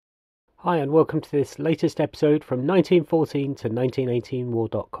Hi and welcome to this latest episode from 1914 to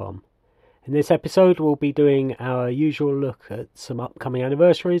 1918war.com. In this episode we'll be doing our usual look at some upcoming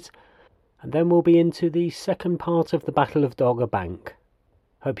anniversaries, and then we'll be into the second part of the Battle of Dogger Bank.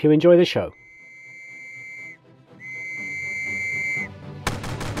 Hope you enjoy the show.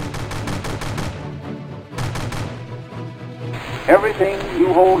 Everything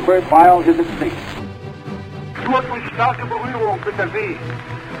you hold worthwhile is at stake. Nur durch starke Berührung mit der See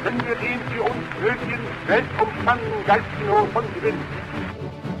können wir den für uns nötigen weltumspannenden Geistnot von Gewinn.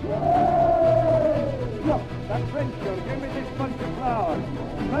 Look, that French girl, give me this bunch of flowers.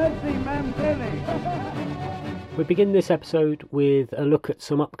 Mercy, ma'am, Billy. We begin this episode with a look at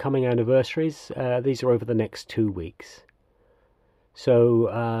some upcoming anniversaries. These are over the next 2 weeks. So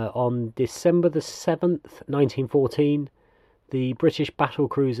on December the 7th, 1914, the British battle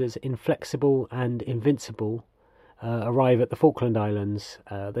cruisers Inflexible and Invincible arrive at the Falkland Islands.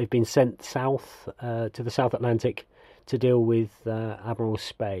 They've been sent south to the South Atlantic to deal with Admiral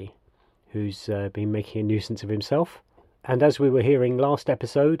Spey, who's been making a nuisance of himself. And as we were hearing last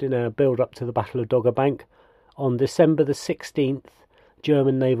episode in a build-up to the Battle of Dogger Bank, on December the 16th,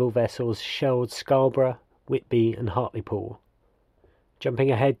 German naval vessels shelled Scarborough, Whitby and Hartlepool.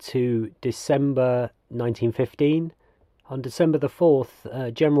 Jumping ahead to December 1915, on December the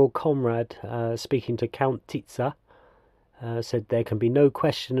 4th, General Conrad, speaking to Count Tietze, said there can be no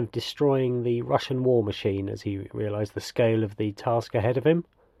question of destroying the Russian war machine, as he realised the scale of the task ahead of him.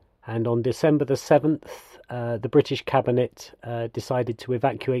 And on December the 7th, the British cabinet decided to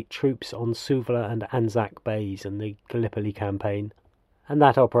evacuate troops on Suvla and Anzac Bays in the Gallipoli campaign. And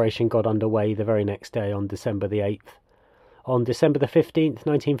that operation got underway the very next day on December the 8th. On December the 15th,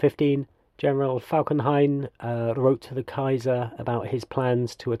 1915, General Falkenhayn wrote to the Kaiser about his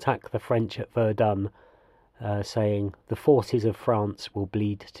plans to attack the French at Verdun, saying, "The forces of France will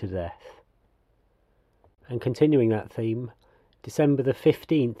bleed to death." And continuing that theme, December the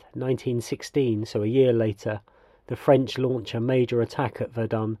 15th, 1916, so a year later, the French launch a major attack at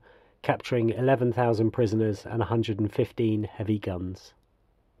Verdun, capturing 11,000 prisoners and 115 heavy guns.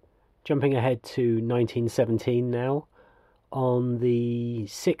 Jumping ahead to 1917 now, on the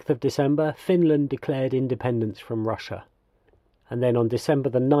 6th of December, Finland declared independence from Russia. And then on December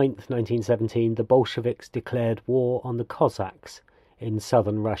the 9th, 1917, the Bolsheviks declared war on the Cossacks in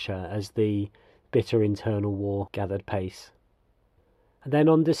southern Russia as the bitter internal war gathered pace. And then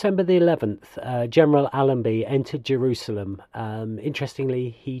on December the 11th, General Allenby entered Jerusalem.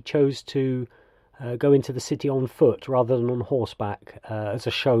 Interestingly, he chose to go into the city on foot rather than on horseback as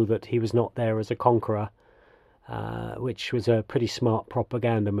a show that he was not there as a conqueror, which was a pretty smart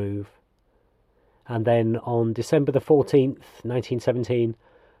propaganda move. And then on December the 14th, 1917,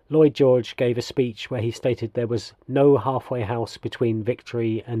 Lloyd George gave a speech where he stated there was no halfway house between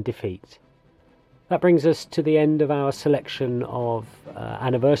victory and defeat. That brings us to the end of our selection of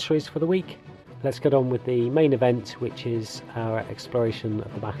anniversaries for the week. Let's get on with the main event, which is our exploration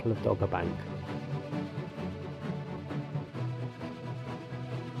of the Battle of Dogger Bank.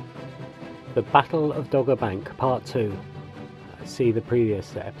 The Battle of Dogger Bank, Part 2. See the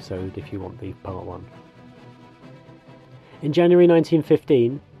previous episode if you want the Part 1. In January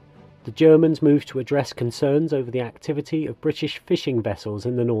 1915, the Germans moved to address concerns over the activity of British fishing vessels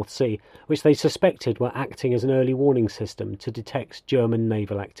in the North Sea, which they suspected were acting as an early warning system to detect German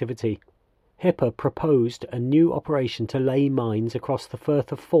naval activity. Hipper proposed a new operation to lay mines across the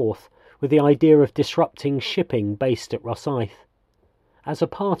Firth of Forth with the idea of disrupting shipping based at Rosyth. As a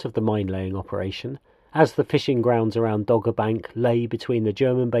part of the mine-laying operation, as the fishing grounds around Dogger Bank lay between the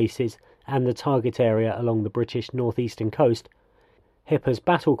German bases and the target area along the British northeastern coast, Hipper's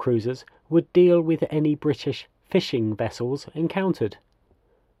battle cruisers would deal with any British fishing vessels encountered.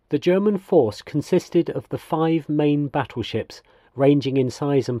 The German force consisted of the 5 main battleships, ranging in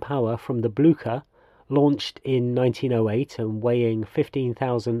size and power from the Blucher, launched in 1908 and weighing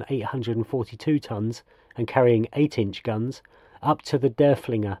 15,842 tons and carrying 8-inch guns, up to the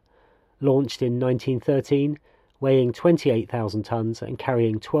Derfflinger, launched in 1913, weighing 28,000 tons and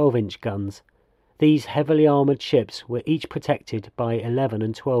carrying 12-inch guns. These heavily armoured ships were each protected by 11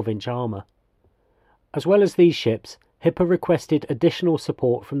 and 12-inch armour. As well as these ships, Hipper requested additional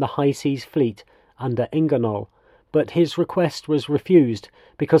support from the High Seas Fleet under Ingenohl, but his request was refused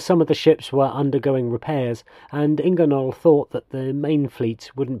because some of the ships were undergoing repairs and Ingenohl thought that the main fleet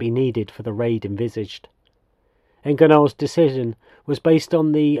wouldn't be needed for the raid envisaged. Ingenohl's decision was based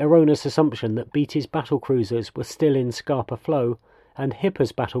on the erroneous assumption that Beattie's battlecruisers were still in Scapa Flow and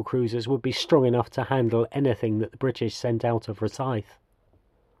Hipper's battlecruisers would be strong enough to handle anything that the British sent out of Rosyth.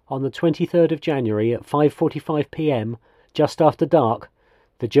 On the 23rd of January at 5:45 p.m, just after dark,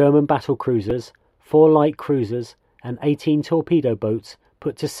 the German battle cruisers, 4 light cruisers and 18 torpedo boats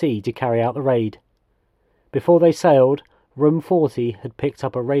put to sea to carry out the raid. Before they sailed, Room 40 had picked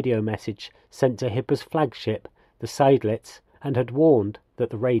up a radio message sent to Hipper's flagship, the Seydlitz, and had warned that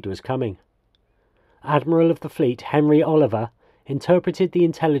the raid was coming. Admiral of the fleet Henry Oliver interpreted the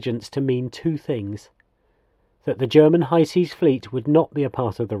intelligence to mean 2 things: that the German High Seas Fleet would not be a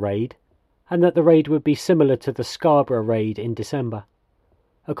part of the raid, and that the raid would be similar to the Scarborough raid in December.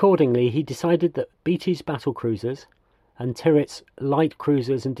 Accordingly, he decided that Beatty's battle cruisers and Tyrwhitt's light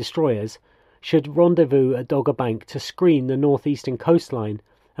cruisers and destroyers should rendezvous at Dogger Bank to screen the northeastern coastline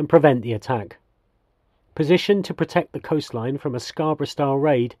and prevent the attack. Positioned to protect the coastline from a Scarborough-style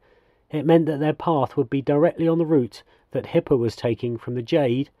raid, it meant that their path would be directly on the route that Hipper was taking from the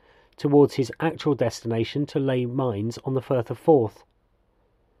Jade towards his actual destination to lay mines on the Firth of Forth.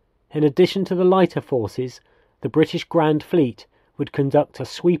 In addition to the lighter forces, the British Grand Fleet would conduct a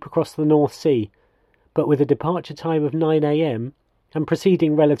sweep across the North Sea, but with a departure time of 9 a.m. and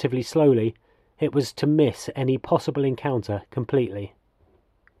proceeding relatively slowly, it was to miss any possible encounter completely.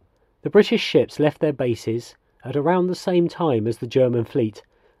 The British ships left their bases at around the same time as the German fleet,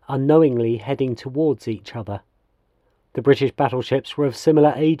 unknowingly heading towards each other. The British battleships were of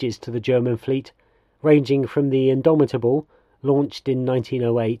similar ages to the German fleet, ranging from the Indomitable, launched in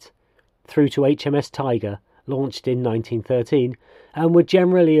 1908, through to HMS Tiger, launched in 1913, and were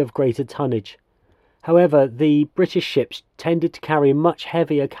generally of greater tonnage. However, the British ships tended to carry much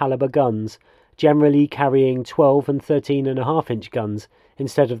heavier calibre guns, generally carrying 12 and 13.5-inch guns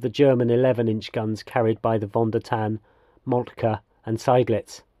instead of the German 11-inch guns carried by the Von der Tann, Moltke and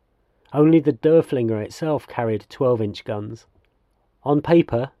Seydlitz. Only the Derfflinger itself carried 12-inch guns. On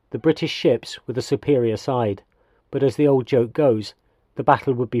paper, the British ships were the superior side, but as the old joke goes, the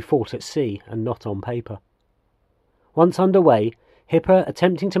battle would be fought at sea and not on paper. Once underway, Hipper,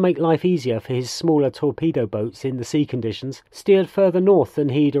 attempting to make life easier for his smaller torpedo boats in the sea conditions, steered further north than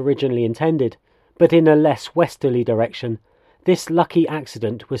he'd originally intended, but in a less westerly direction. This lucky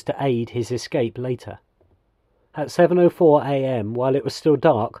accident was to aid his escape later. At 7:04 a.m, while it was still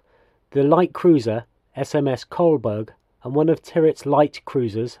dark, the light cruiser SMS Kolberg and one of Tyrwhitt's light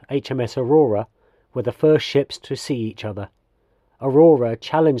cruisers, HMS Aurora, were the first ships to see each other. Aurora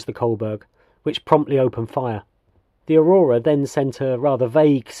challenged the Kolberg, which promptly opened fire. The Aurora then sent a rather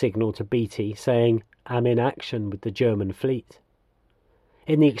vague signal to Beatty, saying, "I'm in action with the German fleet."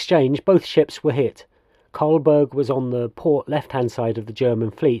 In the exchange, both ships were hit. Kolberg was on the port left-hand side of the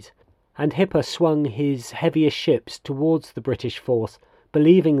German fleet, and Hipper swung his heaviest ships towards the British force,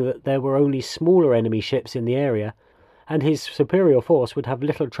 believing that there were only smaller enemy ships in the area, and his superior force would have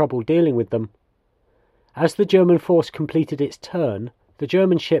little trouble dealing with them. As the German force completed its turn, the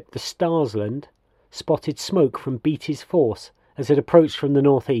German ship the Starsland spotted smoke from Beatty's force as it approached from the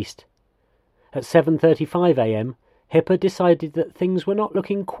northeast. At 7:35 a.m, Hipper decided that things were not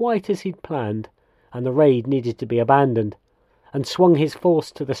looking quite as he'd planned, and the raid needed to be abandoned, and swung his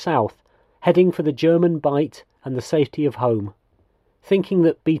force to the south, heading for the German Bight and the safety of home. Thinking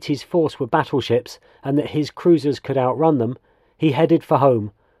that Beatty's force were battleships and that his cruisers could outrun them, he headed for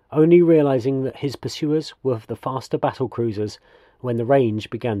home, only realising that his pursuers were the faster battle cruisers when the range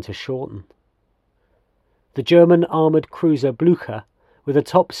began to shorten. The German armoured cruiser Blücher, with a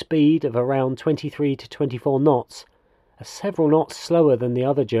top speed of around 23 to 24 knots, several knots slower than the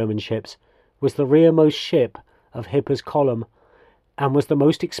other German ships, was the rearmost ship of Hipper's column and was the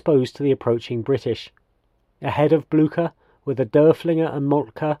most exposed to the approaching British. Ahead of Blücher were the Derfflinger and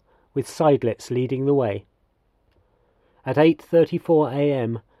Moltke, with Seydlitz leading the way. At 8:34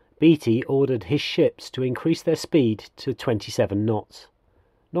 a.m, Beatty ordered his ships to increase their speed to 27 knots.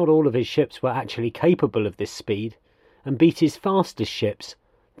 Not all of his ships were actually capable of this speed, and Beatty's fastest ships,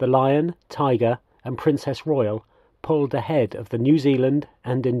 the Lion, Tiger and Princess Royal, pulled ahead of the New Zealand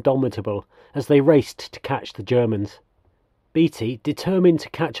and Indomitable as they raced to catch the Germans. Beatty, determined to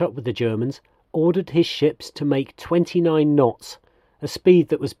catch up with the Germans, ordered his ships to make 29 knots, a speed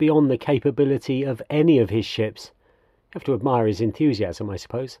that was beyond the capability of any of his ships. You have to admire his enthusiasm, I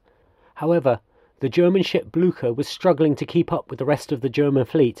suppose. However, the German ship Blücher was struggling to keep up with the rest of the German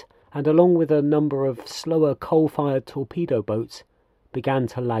fleet, and along with a number of slower coal-fired torpedo boats, began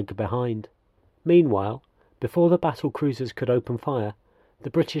to lag behind. Meanwhile, before the battle cruisers could open fire, the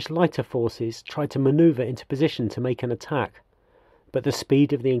British lighter forces tried to manoeuvre into position to make an attack, but the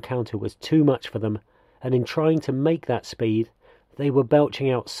speed of the encounter was too much for them, and in trying to make that speed, they were belching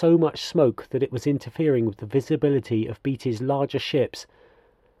out so much smoke that it was interfering with the visibility of Beatty's larger ships,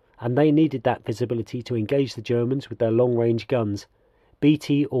 and they needed that visibility to engage the Germans with their long-range guns.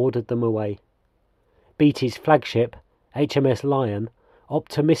 Beatty ordered them away. Beatty's flagship, HMS Lion,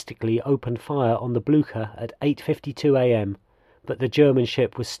 optimistically opened fire on the Blucher at 8:52 a.m, but the German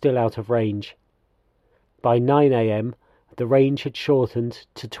ship was still out of range. By 9 a.m, the range had shortened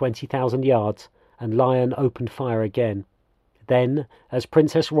to 20,000 yards, and Lion opened fire again. Then, as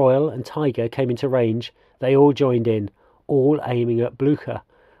Princess Royal and Tiger came into range, they all joined in, all aiming at Blucher,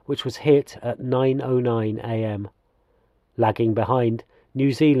 which was hit at 9:09 a.m. Lagging behind,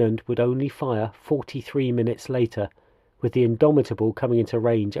 New Zealand would only fire 43 minutes later, with the Indomitable coming into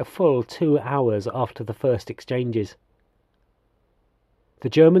range a full 2 hours after the first exchanges. The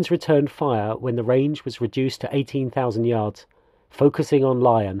Germans returned fire when the range was reduced to 18,000 yards. Focusing on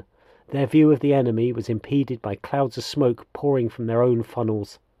Lion, their view of the enemy was impeded by clouds of smoke pouring from their own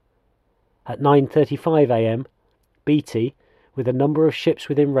funnels. At 9:35 a.m, Beatty, with a number of ships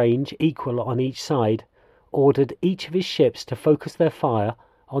within range equal on each side, ordered each of his ships to focus their fire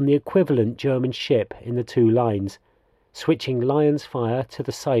on the equivalent German ship in the two lines, switching Lion's fire to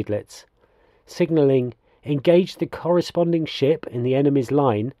the sidelets. Signalling "engage the corresponding ship in the enemy's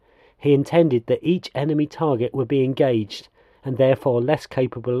line," he intended that each enemy target would be engaged and therefore less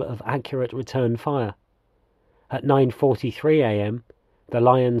capable of accurate return fire. At 9:43 a.m, the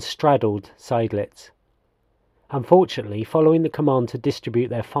Lion straddled sidelets. Unfortunately, following the command to distribute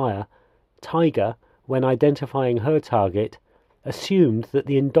their fire, Tiger, when identifying her target, assumed that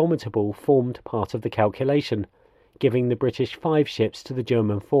the Indomitable formed part of the calculation, giving the British 5 ships to the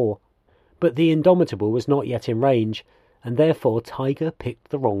German 4. But the Indomitable was not yet in range, and therefore Tiger picked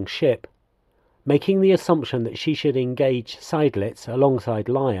the wrong ship. Making the assumption that she should engage sidelets alongside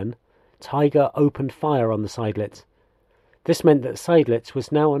Lion, Tiger opened fire on the sidelets. This meant that sidelets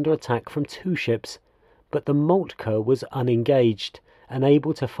was now under attack from 2 ships, but the Moltke was unengaged and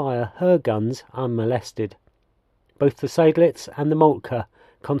able to fire her guns unmolested. Both the sidelets and the Moltke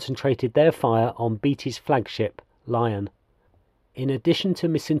concentrated their fire on Beatty's flagship, Lion. In addition to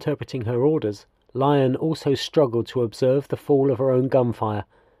misinterpreting her orders, Lion also struggled to observe the fall of her own gunfire,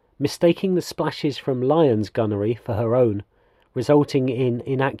 mistaking the splashes from Lion's gunnery for her own, resulting in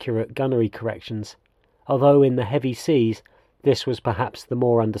inaccurate gunnery corrections, although in the heavy seas this was perhaps the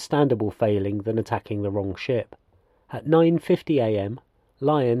more understandable failing than attacking the wrong ship. At 9:50 a.m,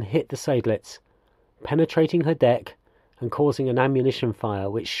 Lion hit the sidelets, penetrating her deck and causing an ammunition fire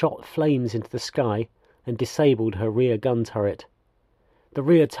which shot flames into the sky and disabled her rear gun turret. The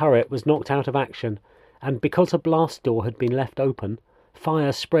rear turret was knocked out of action, and because a blast door had been left open,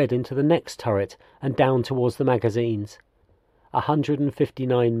 fire spread into the next turret and down towards the magazines.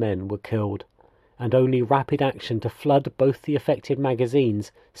 159 men were killed, and only rapid action to flood both the affected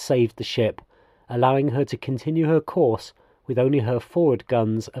magazines saved the ship, allowing her to continue her course with only her forward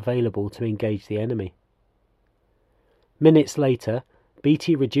guns available to engage the enemy. Minutes later,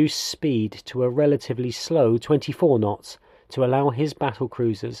 Beatty reduced speed to a relatively slow 24 knots to allow his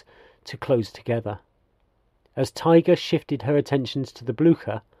battlecruisers to close together. As Tiger shifted her attentions to the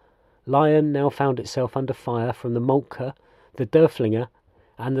Blucher, Lion now found itself under fire from the Moltke, the Derfflinger,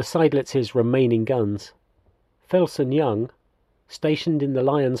 and the sidelets' remaining guns. Felsen Young, stationed in the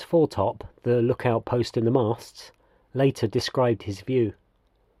Lion's foretop, the lookout post in the masts, later described his view.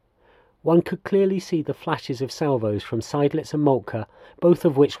 One could clearly see the flashes of salvos from sidelets and Moltke, both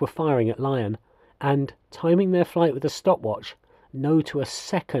of which were firing at Lion, and, timing their flight with a stopwatch, know to a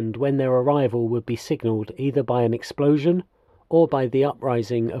second when their arrival would be signalled either by an explosion or by the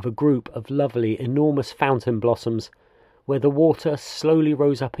uprising of a group of lovely, enormous fountain blossoms, where the water slowly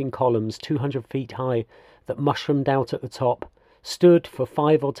rose up in columns 200 feet high that mushroomed out at the top, stood for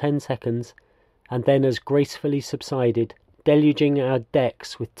 5 or 10 seconds, and then as gracefully subsided, deluging our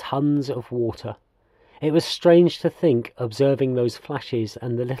decks with tons of water. It was strange to think, observing those flashes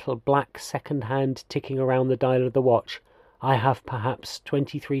and the little black second hand ticking around the dial of the watch, I have perhaps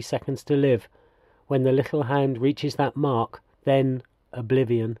 23 seconds to live. When the little hand reaches that mark, then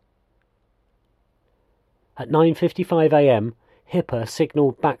oblivion. At 9:55 a.m, Hipper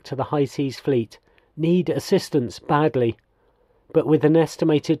signalled back to the High Seas Fleet, "Need assistance badly." But with an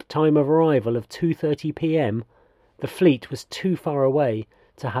estimated time of arrival of 2:30 p.m, the fleet was too far away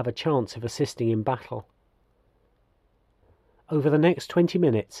to have a chance of assisting in battle. Over the next 20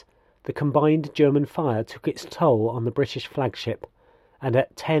 minutes, the combined German fire took its toll on the British flagship, and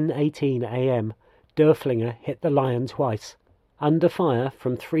at 10:18 a.m, Derfflinger hit the Lion twice. Under fire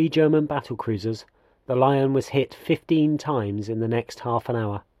from 3 German battlecruisers, the Lion was hit 15 times in the next half an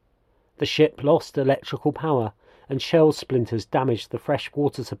hour. The ship lost electrical power, and shell splinters damaged the fresh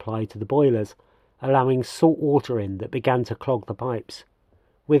water supply to the boilers, allowing salt water in that began to clog the pipes.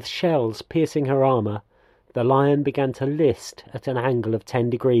 With shells piercing her armour, the Lion began to list at an angle of 10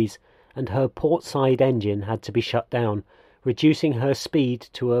 degrees, and her port side engine had to be shut down, reducing her speed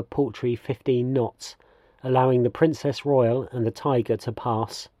to a paltry 15 knots, allowing the Princess Royal and the Tiger to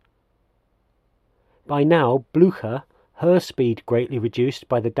pass. By now, Blücher, her speed greatly reduced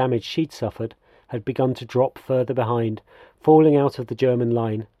by the damage she'd suffered, had begun to drop further behind, falling out of the German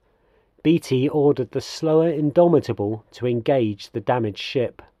line. Beatty ordered the slower Indomitable to engage the damaged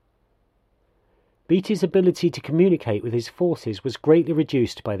ship. Beatty's ability to communicate with his forces was greatly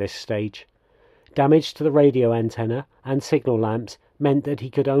reduced by this stage. Damage to the radio antenna and signal lamps meant that he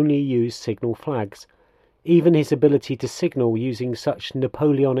could only use signal flags. Even his ability to signal using such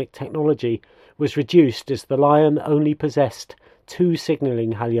Napoleonic technology was reduced, as the Lion only possessed 2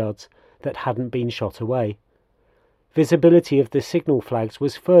 signalling halyards that hadn't been shot away. Visibility of the signal flags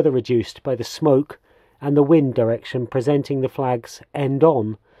was further reduced by the smoke and the wind direction, presenting the flags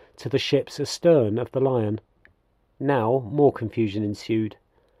end-on to the ships astern of the Lion. Now more confusion ensued.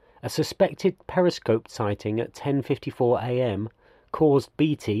 A suspected periscope sighting at 10:54 a.m. caused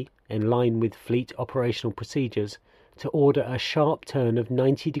Beatty, in line with fleet operational procedures, to order a sharp turn of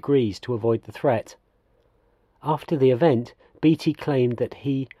 90 degrees to avoid the threat. After the event, Beatty claimed that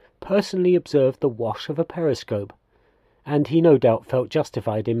he personally observed the wash of a periscope, and he no doubt felt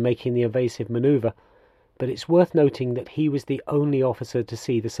justified in making the evasive manoeuvre, but it's worth noting that he was the only officer to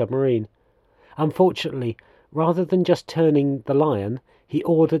see the submarine. Unfortunately, rather than just turning the Lion, he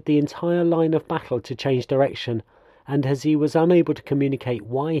ordered the entire line of battle to change direction, and as he was unable to communicate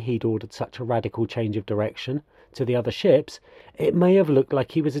why he'd ordered such a radical change of direction to the other ships, it may have looked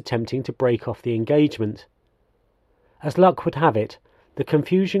like he was attempting to break off the engagement. As luck would have it, the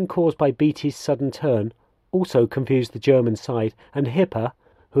confusion caused by Beatty's sudden turn also confused the German side, and Hipper,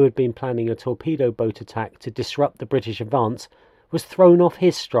 who had been planning a torpedo boat attack to disrupt the British advance, was thrown off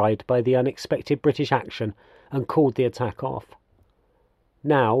his stride by the unexpected British action and called the attack off.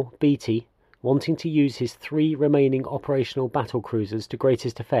 Now, Beatty, wanting to use his 3 remaining operational battle cruisers to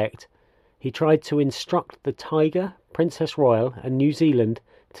greatest effect, he tried to instruct the Tiger, Princess Royal and New Zealand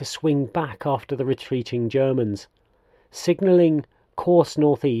to swing back after the retreating Germans. Signalling course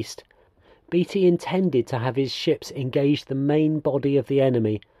northeast, Beatty intended to have his ships engage the main body of the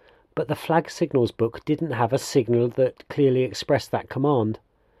enemy, but the flag signals book didn't have a signal that clearly expressed that command.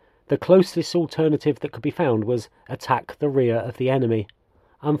 The closest alternative that could be found was attack the rear of the enemy.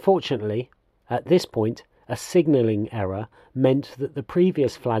 Unfortunately, at this point, a signalling error meant that the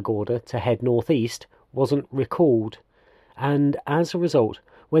previous flag order to head northeast wasn't recalled, and as a result,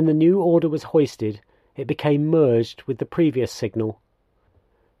 when the new order was hoisted, it became merged with the previous signal.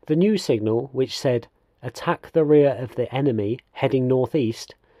 The new signal, which said, "Attack the rear of the enemy, heading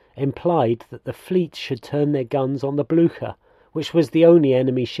northeast," implied that the fleet should turn their guns on the Blücher, which was the only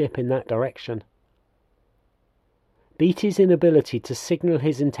enemy ship in that direction. Beatty's inability to signal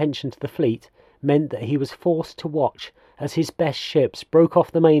his intention to the fleet meant that he was forced to watch as his best ships broke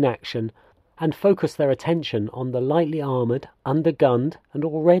off the main action and focused their attention on the lightly armoured, undergunned and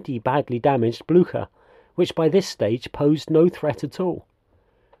already badly damaged Blücher, which by this stage posed no threat at all.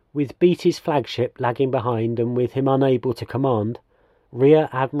 With Beatty's flagship lagging behind and with him unable to command, Rear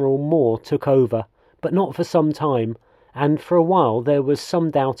Admiral Moore took over, but not for some time, and for a while there was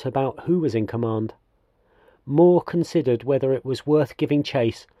some doubt about who was in command. Moore considered whether it was worth giving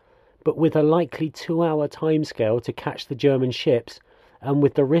chase, but with a likely 2-hour timescale to catch the German ships, and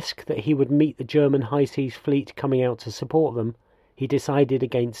with the risk that he would meet the German high seas fleet coming out to support them, he decided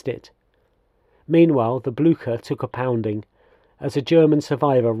against it. Meanwhile, the Blücher took a pounding. As a German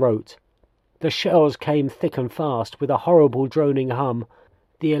survivor wrote, "The shells came thick and fast with a horrible droning hum.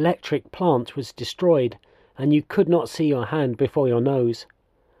 The electric plant was destroyed, and you could not see your hand before your nose.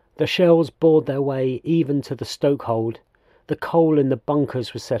 The shells bored their way even to the stokehold. The coal in the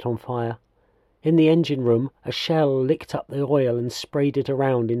bunkers was set on fire. In the engine room, a shell licked up the oil and sprayed it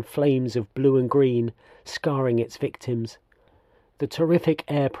around in flames of blue and green, scarring its victims. The terrific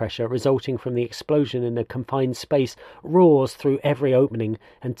air pressure resulting from the explosion in a confined space roars through every opening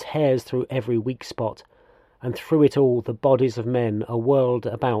and tears through every weak spot, and through it all the bodies of men are whirled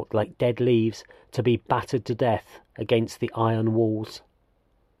about like dead leaves to be battered to death against the iron walls."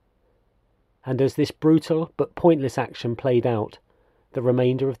 And as this brutal but pointless action played out, the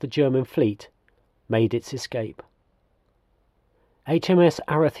remainder of the German fleet made its escape. HMS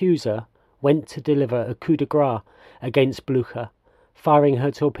Arethusa went to deliver a coup de grace against Blücher, firing her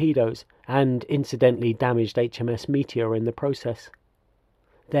torpedoes, and incidentally damaged HMS Meteor in the process.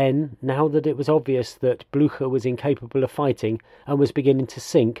 Then, now that it was obvious that Blücher was incapable of fighting and was beginning to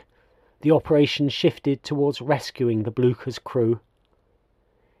sink, the operation shifted towards rescuing the Blücher's crew.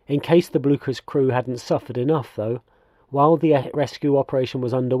 In case the Blücher's crew hadn't suffered enough, though, while the rescue operation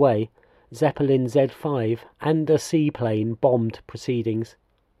was underway, Zeppelin Z5 and a seaplane bombed proceedings.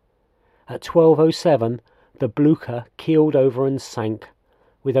 At 12:07, the Blucher keeled over and sank,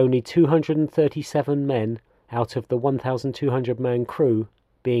 with only 237 men out of the 1,200-man crew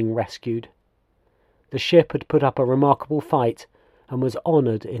being rescued. The ship had put up a remarkable fight and was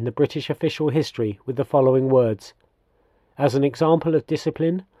honoured in the British official history with the following words: "As an example of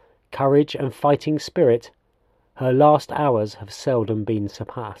discipline, courage and fighting spirit, her last hours have seldom been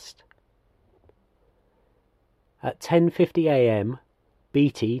surpassed." At 10:50 a.m,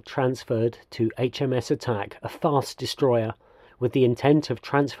 Beatty transferred to HMS Attack, a fast destroyer, with the intent of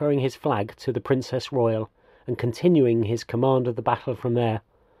transferring his flag to the Princess Royal and continuing his command of the battle from there.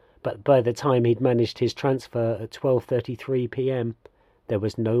 But by the time he'd managed his transfer at 12:33 p.m, there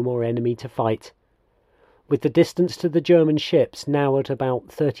was no more enemy to fight. With the distance to the German ships now at about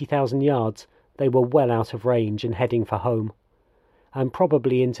 30,000 yards, they were well out of range and heading for home, and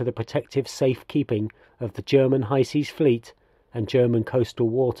probably into the protective safekeeping of the German High Seas Fleet and German coastal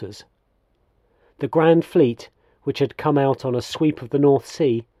waters. The Grand Fleet, which had come out on a sweep of the North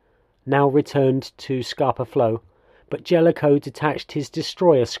Sea, now returned to Scapa Flow, but Jellicoe detached his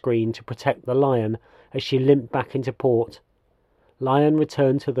destroyer screen to protect the Lion as she limped back into port. Lion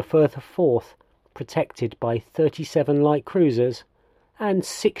returned to the Firth of Forth, protected by 37 light cruisers and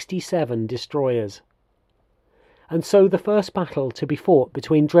 67 destroyers. And so the first battle to be fought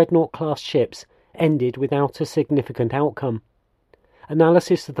between Dreadnought-class ships ended without a significant outcome.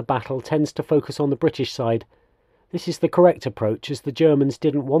 Analysis of the battle tends to focus on the British side. This is the correct approach, as the Germans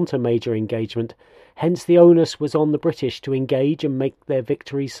didn't want a major engagement, hence the onus was on the British to engage and make their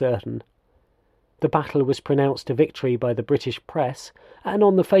victory certain. The battle was pronounced a victory by the British press, and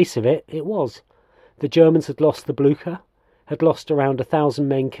on the face of it, it was. The Germans had lost the Blucher, had lost around 1,000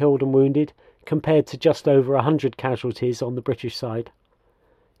 men killed and wounded, compared to just over 100 casualties on the British side.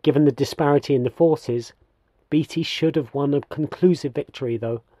 Given the disparity in the forces, Beatty should have won a conclusive victory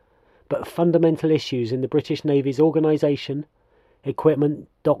though, but fundamental issues in the British Navy's organisation, equipment,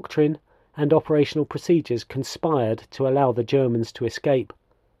 doctrine and operational procedures conspired to allow the Germans to escape.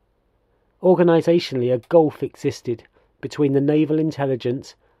 Organisationally, a gulf existed between the naval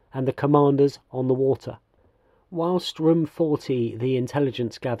intelligence and the commanders on the water. Whilst Room 40, the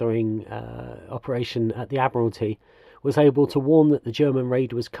intelligence gathering operation at the Admiralty, was able to warn that the German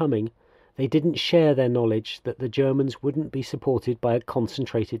raid was coming, they didn't share their knowledge that the Germans wouldn't be supported by a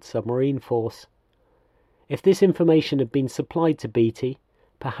concentrated submarine force. If this information had been supplied to Beatty,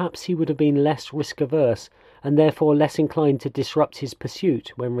 perhaps he would have been less risk-averse and therefore less inclined to disrupt his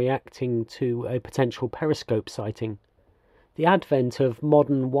pursuit when reacting to a potential periscope sighting. The advent of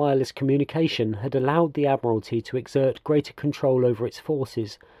modern wireless communication had allowed the Admiralty to exert greater control over its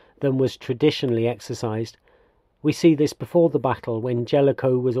forces than was traditionally exercised. We see this before the battle when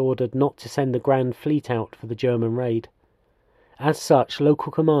Jellicoe was ordered not to send the Grand Fleet out for the German raid. As such,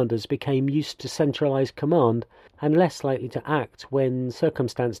 local commanders became used to centralised command and less likely to act when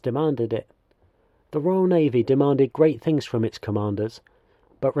circumstance demanded it. The Royal Navy demanded great things from its commanders,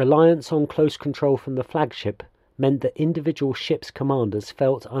 but reliance on close control from the flagship meant that individual ships' commanders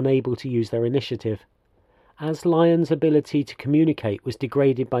felt unable to use their initiative. As Lion's ability to communicate was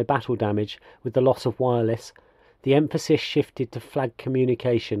degraded by battle damage with the loss of wireless, the emphasis shifted to flag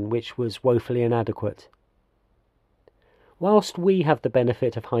communication, which was woefully inadequate. Whilst we have the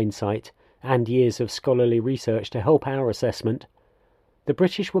benefit of hindsight and years of scholarly research to help our assessment, the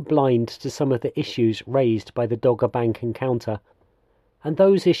British were blind to some of the issues raised by the Dogger Bank encounter, and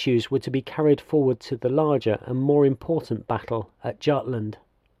those issues were to be carried forward to the larger and more important battle at Jutland.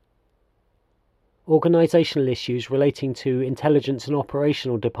 Organisational issues relating to intelligence and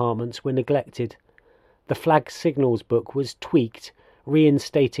operational departments were neglected. The Flag Signals book was tweaked,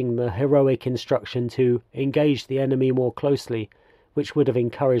 reinstating the heroic instruction to engage the enemy more closely, which would have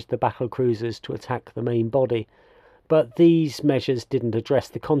encouraged the battle cruisers to attack the main body, but these measures didn't address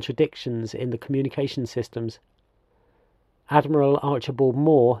the contradictions in the communication systems. Admiral Archibald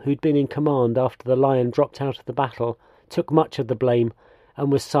Moore, who'd been in command after the Lion dropped out of the battle, took much of the blame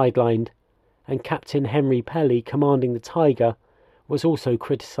and was sidelined, and Captain Henry Pelly, commanding the Tiger, was also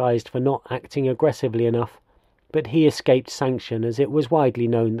criticised for not acting aggressively enough, but he escaped sanction as it was widely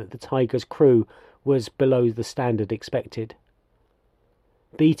known that the Tiger's crew was below the standard expected.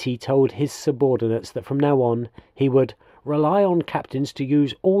 Beatty told his subordinates that from now on he would rely on captains to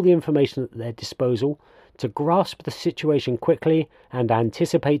use all the information at their disposal, to grasp the situation quickly and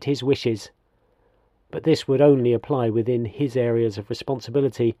anticipate his wishes. But this would only apply within his areas of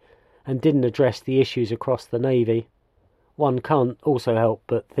responsibility and didn't address the issues across the Navy. One can't also help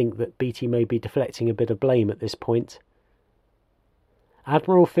but think that Beatty may be deflecting a bit of blame at this point.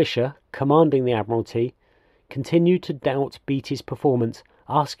 Admiral Fisher, commanding the Admiralty, continued to doubt Beatty's performance,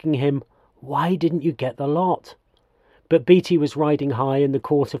 asking him, "Why didn't you get the lot?" But Beatty was riding high in the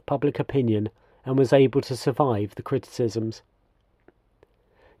court of public opinion and was able to survive the criticisms.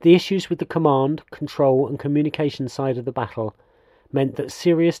 The issues with the command, control and communication side of the battle meant that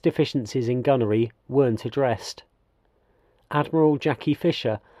serious deficiencies in gunnery weren't addressed. Admiral Jackie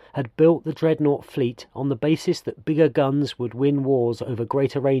Fisher had built the Dreadnought fleet on the basis that bigger guns would win wars over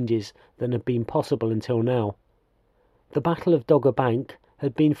greater ranges than had been possible until now. The Battle of Dogger Bank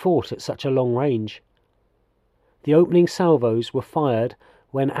had been fought at such a long range. The opening salvos were fired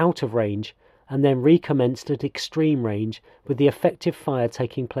when out of range and then recommenced at extreme range, with the effective fire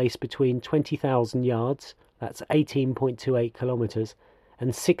taking place between 20,000 yards, that's 18.28 kilometres,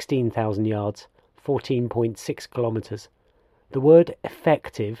 and 16,000 yards, 14.6 kilometres. The word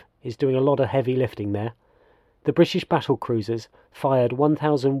effective is doing a lot of heavy lifting there. The British battlecruisers fired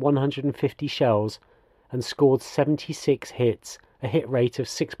 1,150 shells and scored 76 hits, a hit rate of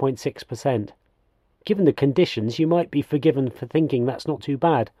 6.6%. Given the conditions, you might be forgiven for thinking that's not too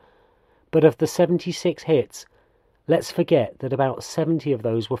bad. But of the 76 hits, let's forget that about 70 of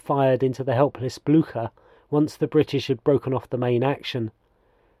those were fired into the helpless Blucher once the British had broken off the main action.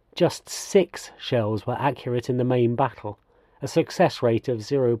 Just 6 shells were accurate in the main battle, a success rate of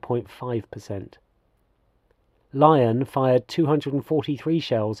 0.5%. Lion fired 243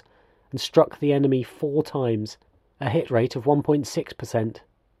 shells and struck the enemy 4 times, a hit rate of 1.6%.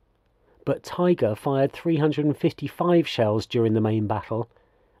 But Tiger fired 355 shells during the main battle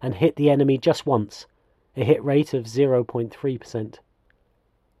and hit the enemy just once, a hit rate of 0.3%.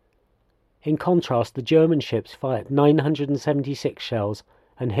 In contrast, the German ships fired 976 shells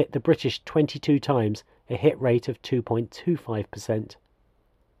and hit the British 22 times, a hit rate of 2.25%.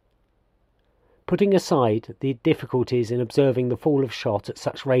 Putting aside the difficulties in observing the fall of shot at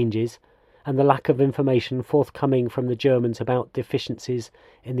such ranges and the lack of information forthcoming from the Germans about deficiencies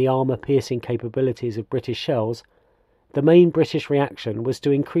in the armour-piercing capabilities of British shells, the main British reaction was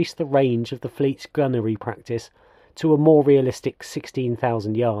to increase the range of the fleet's gunnery practice to a more realistic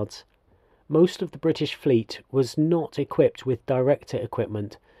 16,000 yards. Most of the British fleet was not equipped with director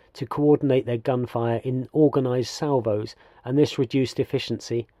equipment to coordinate their gunfire in organised salvos, and this reduced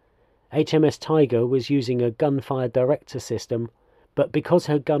efficiency. HMS Tiger was using a gunfire director system, but because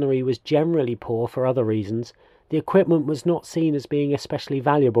her gunnery was generally poor for other reasons, the equipment was not seen as being especially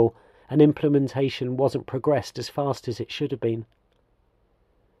valuable, and implementation wasn't progressed as fast as it should have been.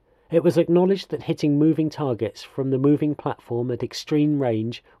 It was acknowledged that hitting moving targets from the moving platform at extreme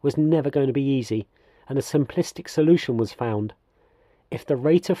range was never going to be easy, and a simplistic solution was found. If the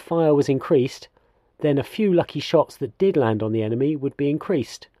rate of fire was increased, then a few lucky shots that did land on the enemy would be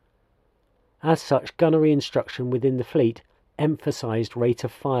increased. As such, gunnery instruction within the fleet emphasised rate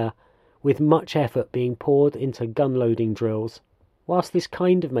of fire, with much effort being poured into gun loading drills. Whilst this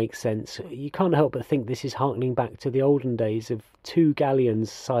kind of makes sense, you can't help but think this is harkening back to the olden days of 2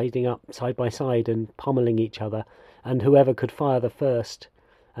 galleons siding up side by side and pummelling each other, and whoever could fire the first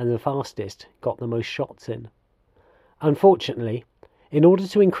and the fastest got the most shots in. Unfortunately, in order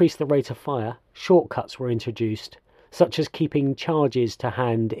to increase the rate of fire, shortcuts were introduced, such as keeping charges to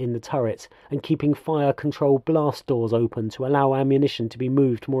hand in the turrets and keeping fire control blast doors open to allow ammunition to be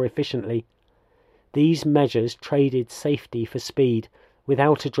moved more efficiently. These measures traded safety for speed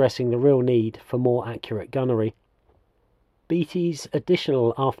without addressing the real need for more accurate gunnery. Beatty's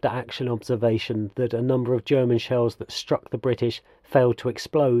additional after-action observation that a number of German shells that struck the British failed to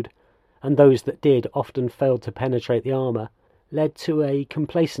explode, and those that did often failed to penetrate the armour, led to a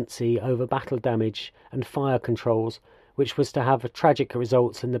complacency over battle damage and fire controls, which was to have tragic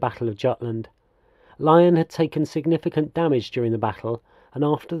results in the Battle of Jutland. Lion had taken significant damage during the battle, and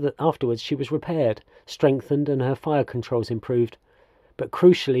afterwards she was repaired, strengthened, and her fire controls improved. But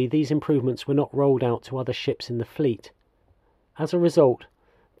crucially, these improvements were not rolled out to other ships in the fleet. As a result,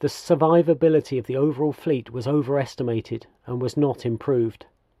 the survivability of the overall fleet was overestimated and was not improved.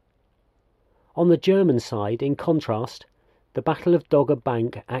 On the German side, in contrast, the Battle of Dogger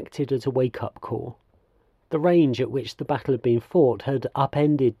Bank acted as a wake-up call. The range at which the battle had been fought had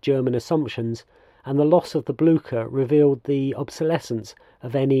upended German assumptions, and the loss of the Blucher revealed the obsolescence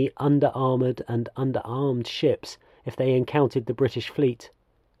of any under-armoured and under-armed ships if they encountered the British fleet.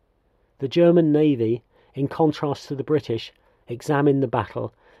 The German Navy, in contrast to the British, examined the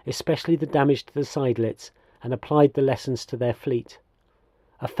battle, especially the damage to the sidelets, and applied the lessons to their fleet.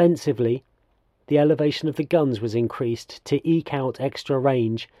 Offensively, the elevation of the guns was increased to eke out extra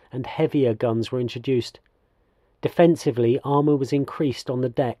range, and heavier guns were introduced. Defensively, armour was increased on the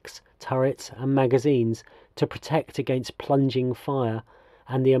decks, turrets and magazines to protect against plunging fire,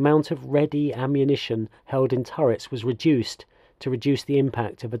 and the amount of ready ammunition held in turrets was reduced to reduce the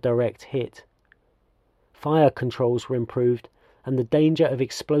impact of a direct hit. Fire controls were improved, and the danger of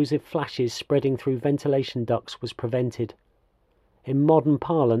explosive flashes spreading through ventilation ducts was prevented. In modern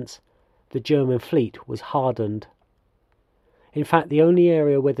parlance, the German fleet was hardened. In fact, the only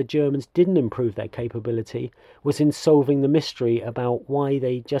area where the Germans didn't improve their capability was in solving the mystery about why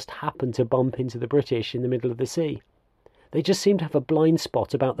they just happened to bump into the British in the middle of the sea. They just seemed to have a blind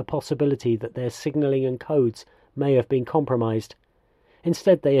spot about the possibility that their signalling and codes may have been compromised.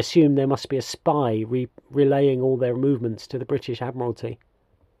 Instead, they assumed there must be a spy relaying all their movements to the British Admiralty.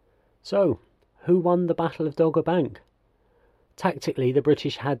 So, who won the Battle of Dogger Bank? Tactically, the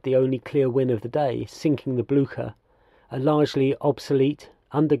British had the only clear win of the day, sinking the Blucher, a largely obsolete,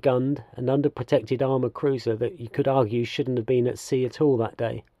 undergunned and underprotected armoured cruiser that you could argue shouldn't have been at sea at all that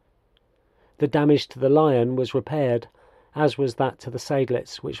day. The damage to the Lion was repaired, as was that to the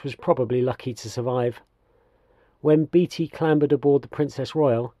Seydlitz, which was probably lucky to survive. When Beatty clambered aboard the Princess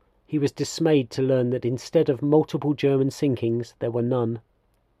Royal, he was dismayed to learn that instead of multiple German sinkings, there were none.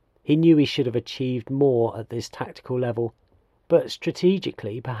 He knew he should have achieved more at this tactical level, but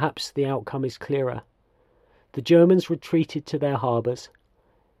strategically perhaps the outcome is clearer. The Germans retreated to their harbours,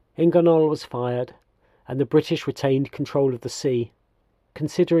 Ingenohl was fired, and the British retained control of the sea.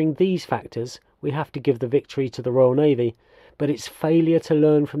 Considering these factors, we have to give the victory to the Royal Navy, but its failure to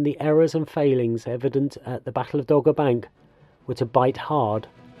learn from the errors and failings evident at the Battle of Dogger Bank were to bite hard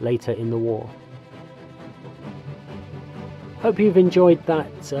later in the war. Hope you've enjoyed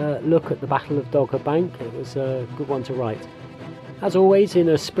that look at the Battle of Dogger Bank. It was a good one to write. As always, in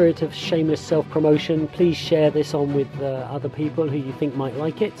a spirit of shameless self-promotion, please share this on with other people who you think might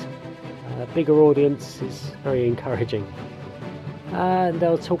like it. A bigger audience is very encouraging. And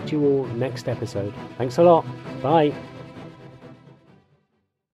I'll talk to you all next episode. Thanks a lot. Bye.